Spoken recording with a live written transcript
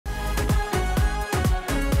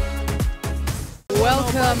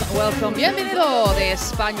welcome. Bienvenido de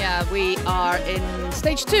España. We are in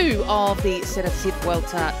stage 2 of the Ceratizit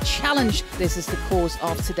Vuelta challenge. This is the course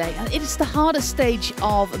of today, and it is the hardest stage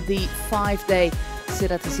of the 5-day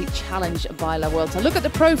Ceratizit challenge by La Vuelta. Look at the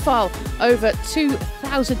profile, over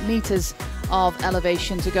 2,000 meters of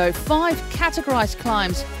elevation to go, 5 categorized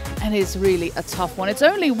climbs, and it's really a tough one. It's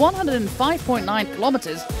only 105.9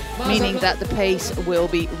 kilometers, meaning that the pace will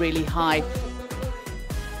be really high.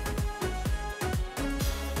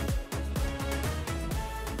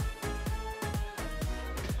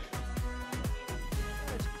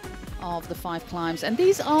 Of the 5 climbs, and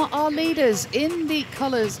these are our leaders. In the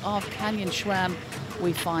colors of Canyon SRAM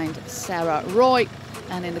we find Sarah Roy,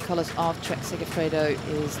 and in the colors of Trek Segafredo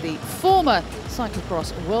is the former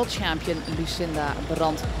cyclocross world champion Lucinda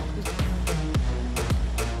Brandt.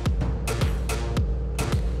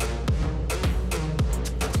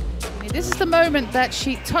 This is the moment that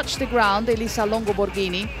she touched the ground, Elisa Longo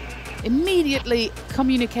Borghini, immediately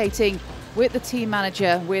communicating with the team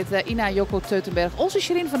manager, with Ina Joko Teutenberg. Also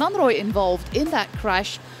Shirin van Anrooy involved in that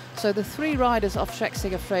crash. So the 3 riders of Trek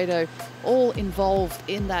Segafredo all involved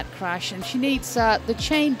in that crash. And she needs the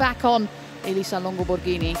chain back on, Elisa Longo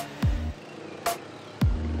Borghini.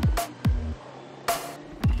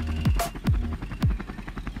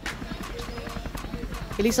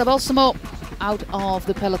 Elisa Balsamo out of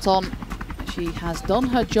the peloton. She has done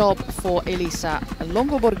her job for Elisa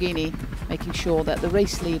Longo Borghini, making sure that the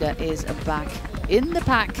race leader is back in the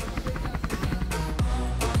pack.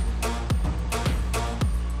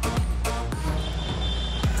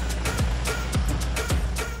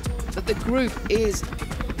 But the group is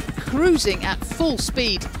cruising at full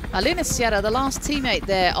speed. Aline Sierra, the last teammate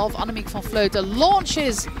there of Annemiek van Vleuten,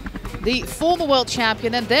 launches the former world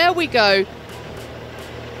champion, and there we go.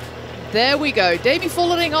 There we go. Demi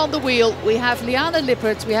Vollering on the wheel. We have Liane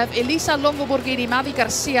Lippert, we have Elisa Longo Borghini, Mavi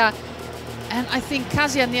Garcia, and I think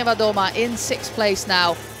Kasia Niewiadoma in 6th place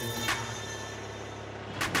now.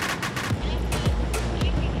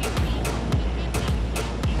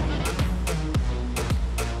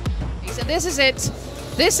 So this is it.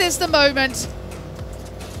 This is the moment.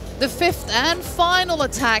 The 5th and final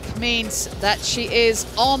attack means that she is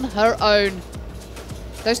on her own.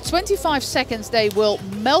 Those 25 seconds, they will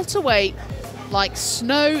melt away like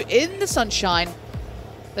snow in the sunshine.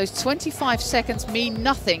 Those 25 seconds mean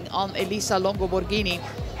nothing on Elisa Longo Borghini.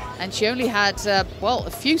 And she only had, well,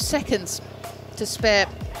 a few seconds to spare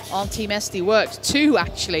on Team SD Works. 2,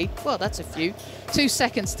 actually. Well, that's a few. 2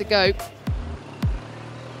 seconds to go.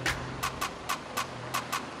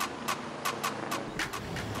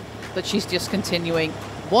 But she's just continuing.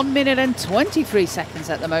 1 minute and 23 seconds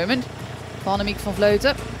at the moment. Annemiek van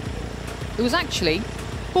Vleuten, who was actually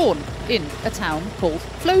born in a town called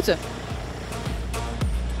Vleuten.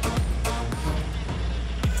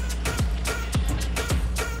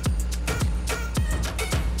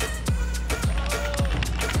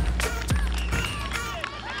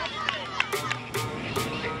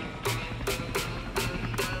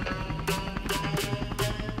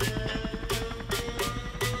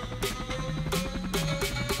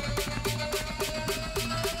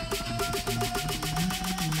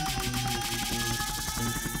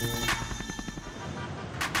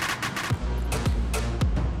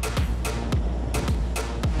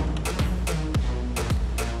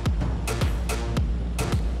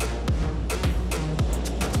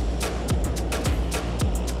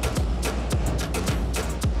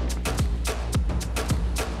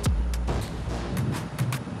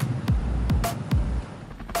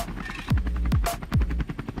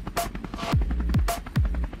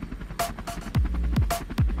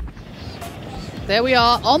 There we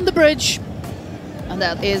are on the bridge, and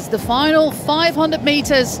that is the final 500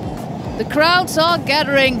 meters. The crowds are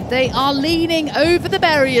gathering, they are leaning over the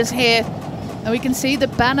barriers here, and we can see the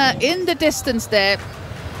banner in the distance there.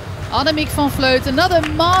 Annemiek van Vleuten, another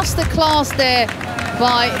masterclass there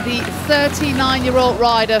by the 39-year-old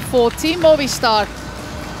rider for Team Movistar.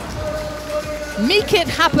 Make it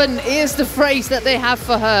happen is the phrase that they have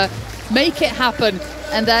for her. Make it happen,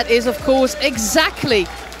 and that is of course exactly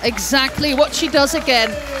what she does again.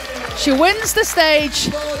 She wins the stage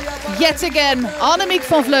yet again. Annemiek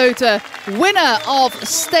van Vleuten, winner of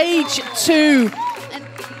stage 2.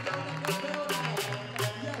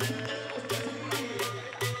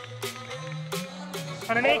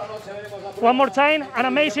 Annemiek, one more time, an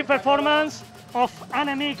amazing performance of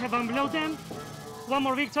Annemiek van Vleuten. One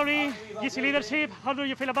more victory, easy leadership. How do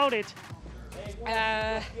you feel about it?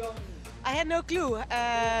 I had no clue.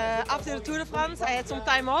 After the Tour de France, I had some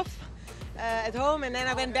time off. at home, and then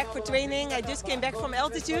I went back for training. I just came back from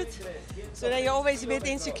altitude, so then you're always a bit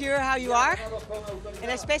insecure how you are,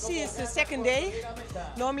 and especially it's the second day.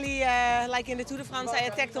 Normally, like in the Tour de France, I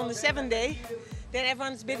attacked on the 7th day. Then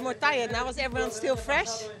everyone's a bit more tired. Now everyone's still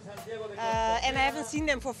fresh, and I haven't seen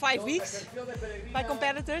them for 5 weeks, my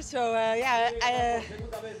competitors. So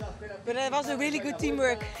but it was a really good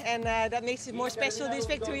teamwork, and that makes it more special, this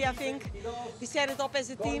victory, I think. We set it up as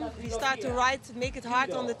a team. We start to ride, make it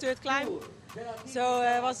hard on the 3rd climb. So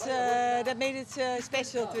that made it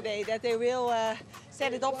special today, that they will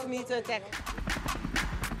set it up for me to attack.